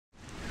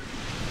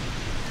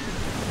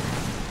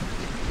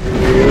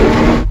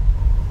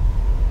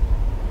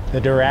the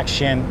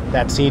direction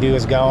that Sea-Doo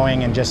is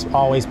going and just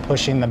always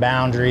pushing the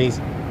boundaries.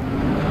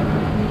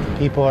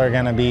 People are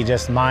gonna be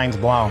just minds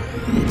blown.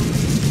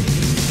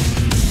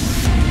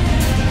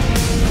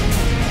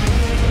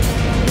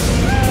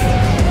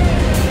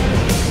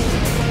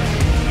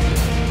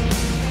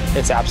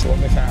 It's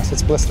absolutely fast.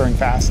 It's blistering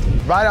fast.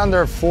 Right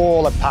under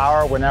full of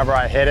power, whenever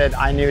I hit it,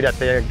 I knew that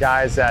the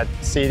guys at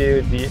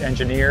Seadoo, the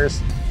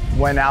engineers,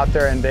 went out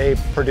there and they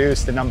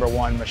produced the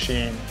 #1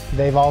 machine.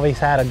 They've always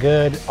had a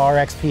good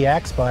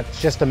RXP-X, but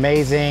it's just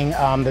amazing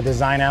the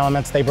design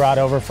elements they brought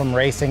over from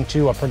racing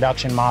to a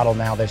production model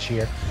now this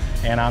year.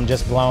 And I'm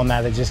just blown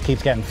that it just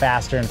keeps getting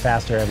faster and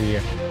faster every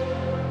year.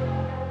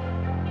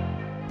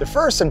 The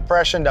first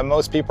impression that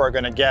most people are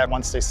going to get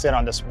once they sit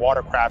on this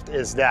watercraft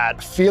is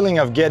that feeling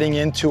of getting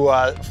into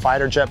a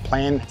fighter jet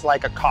plane. It's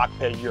like a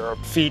cockpit. Your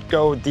feet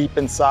go deep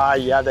inside,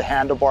 you have the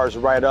handlebars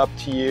right up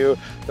to you.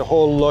 The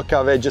whole look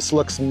of it just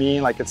looks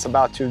mean, like it's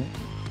about to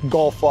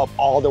gulf up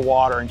all the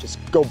water and just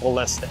go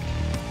ballistic.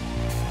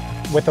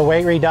 With the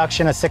weight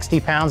reduction of 60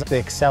 pounds, the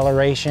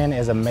acceleration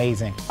is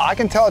amazing. I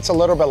can tell it's a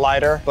little bit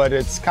lighter, but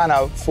it's kind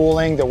of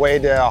fooling the way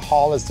the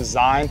hull is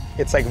designed.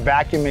 It's like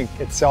vacuuming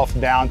itself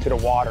down to the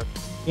water.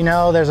 You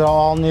know, there's an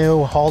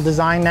all-new hull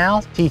design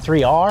now,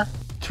 T3R.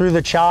 Through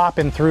the chop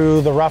and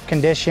through the rough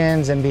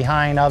conditions and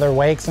behind other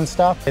wakes and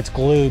stuff, it's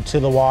glued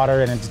to the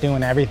water and it's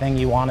doing everything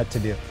you want it to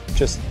do.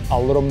 Just a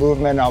little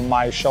movement of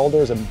my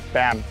shoulders and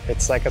bam,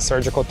 it's like a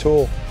surgical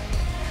tool.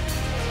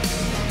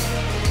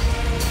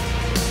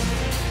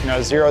 You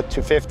know, 0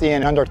 to 50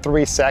 in under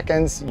 3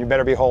 seconds, you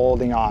better be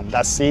holding on.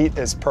 That seat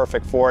is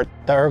perfect for it.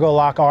 The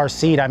Ergolock-R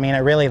seat, I mean, it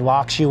really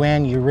locks you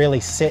in. You really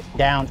sit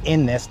down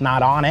in this,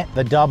 not on it.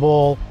 The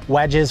double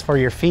wedges for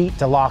your feet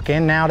to lock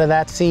in now to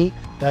that seat.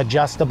 The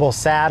adjustable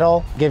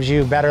saddle gives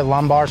you better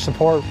lumbar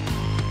support.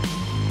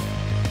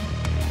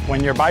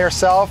 When you're by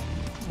yourself,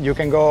 you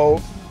can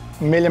go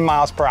a million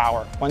miles per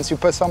hour. Once you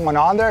put someone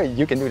on there,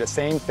 you can do the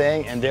same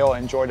thing and they'll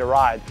enjoy the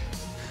ride.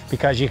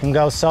 Because you can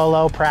go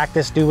solo,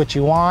 practice, do what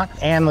you want,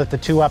 and with the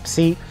 2-up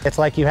seat, it's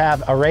like you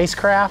have a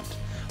racecraft,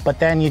 but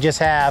then you just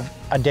have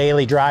a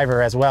daily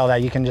driver as well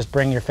that you can just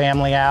bring your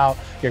family out,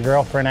 your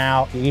girlfriend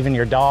out, even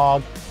your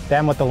dog.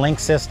 Then with the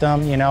link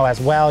system, you know, as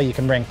well, you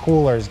can bring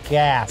coolers,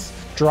 gas,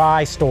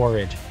 dry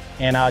storage,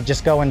 and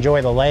just go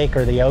enjoy the lake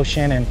or the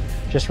ocean and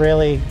just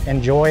really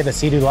enjoy the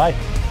Sea-Doo life.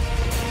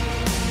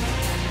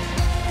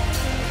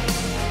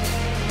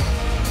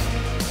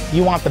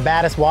 You want the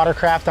baddest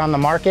watercraft on the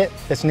market?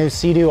 This new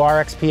Sea-Doo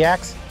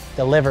RXP-X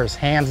delivers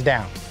hands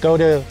down. Go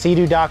to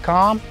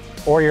seadoo.com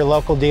or your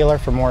local dealer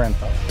for more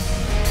info.